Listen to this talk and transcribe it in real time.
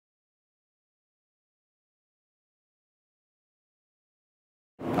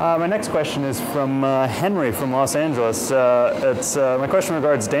My next question is from Henry from Los Angeles. My question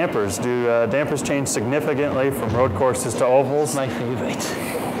regards dampers. Do dampers change significantly from road courses to ovals? My favorite.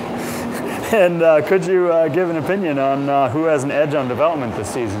 And could you give an opinion on who has an edge on development this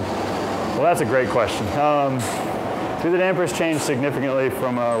season? Well, that's a great question. Do the dampers change significantly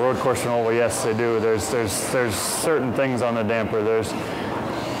from a road course to an oval? Yes, they do. There's certain things on the damper.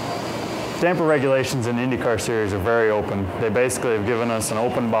 Damper regulations in the IndyCar series are very open. They basically have given us an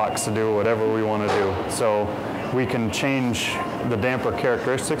open box to do whatever we want to do. So we can change the damper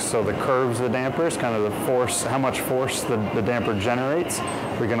characteristics, so the curves of the dampers, kind of the force, how much force the damper generates.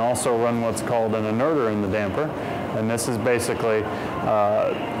 We can also run what's called an inerter in the damper. And this is basically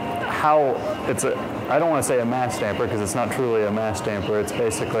I don't want to say a mass damper because it's not truly a mass damper. It's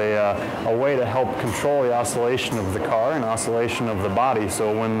basically a way to help control the oscillation of the car and oscillation of the body.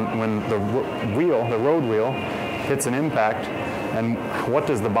 So when the road wheel hits an impact, and what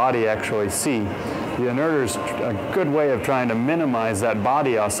does the body actually see? The inerter is a good way of trying to minimize that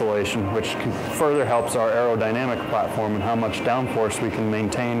body oscillation, which further helps our aerodynamic platform and how much downforce we can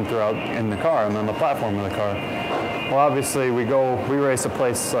maintain throughout in the car and on the platform of the car. Well, obviously we race a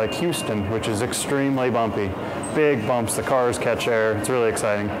place like Houston, which is extremely bumpy. Big bumps, the cars catch air, it's really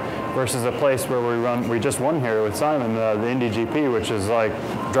exciting. Versus a place where we just won here with Simon, the Indy GP, which is like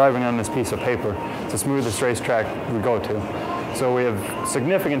driving on this piece of paper. It's the smoothest racetrack we go to. So we have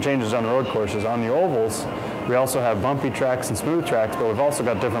significant changes on the road courses. On the ovals, we also have bumpy tracks and smooth tracks, but we've also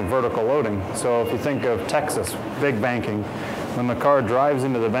got different vertical loading. So if you think of Texas, big banking, when the car drives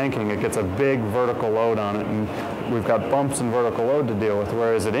into the banking, it gets a big vertical load on it, and we've got bumps and vertical load to deal with,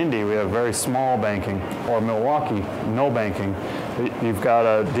 whereas at Indy, we have very small banking, or Milwaukee, no banking. You've got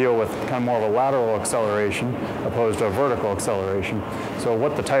to deal with kind of more of a lateral acceleration opposed to a vertical acceleration. So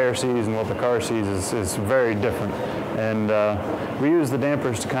what the tire sees and what the car sees is very different. And we use the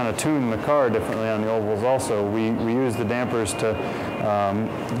dampers to kind of tune the car differently on the ovals also. We use the dampers to,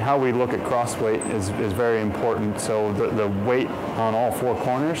 how we look at cross weight is very important. So the weight on all four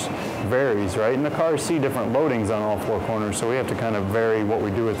corners varies, right? And the cars see different loadings on all four corners, so we have to kind of vary what we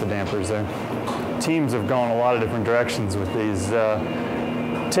do with the dampers there. Teams have gone a lot of different directions with these.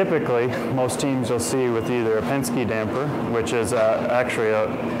 Typically, most teams you'll see with either a Penske damper, which is actually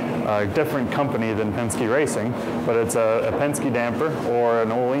a different company than Penske Racing, but it's a Penske damper, or an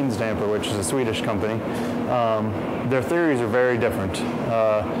Öhlins damper, which is a Swedish company. Their theories are very different.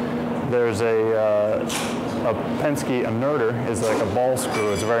 There's a Penske inerter is like a ball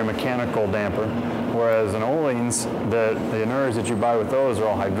screw. It's a very mechanical damper, whereas an Öhlins, the inerters that you buy with those are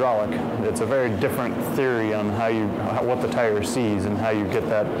all hydraulic. It's a very different theory on what the tire sees and how you get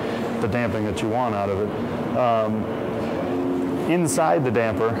the damping that you want out of it. Inside the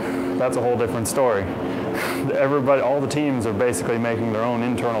damper, that's a whole different story. All the teams are basically making their own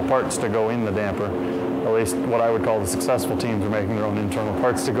internal parts to go in the damper. At least what I would call the successful teams are making their own internal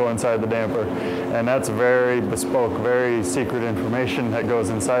parts to go inside the damper. And that's very bespoke, very secret information that goes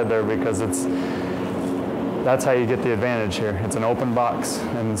inside there, because that's how you get the advantage here. It's an open box,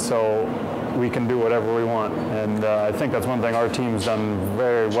 and so we can do whatever we want. And I think that's one thing our team's done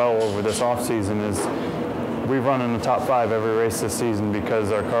very well over this off-season is we've run in the top 5 every race this season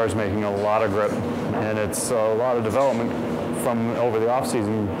because our car's making a lot of grip, and it's a lot of development from over the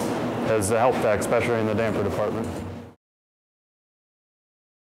off-season has helped that, especially in the damper department.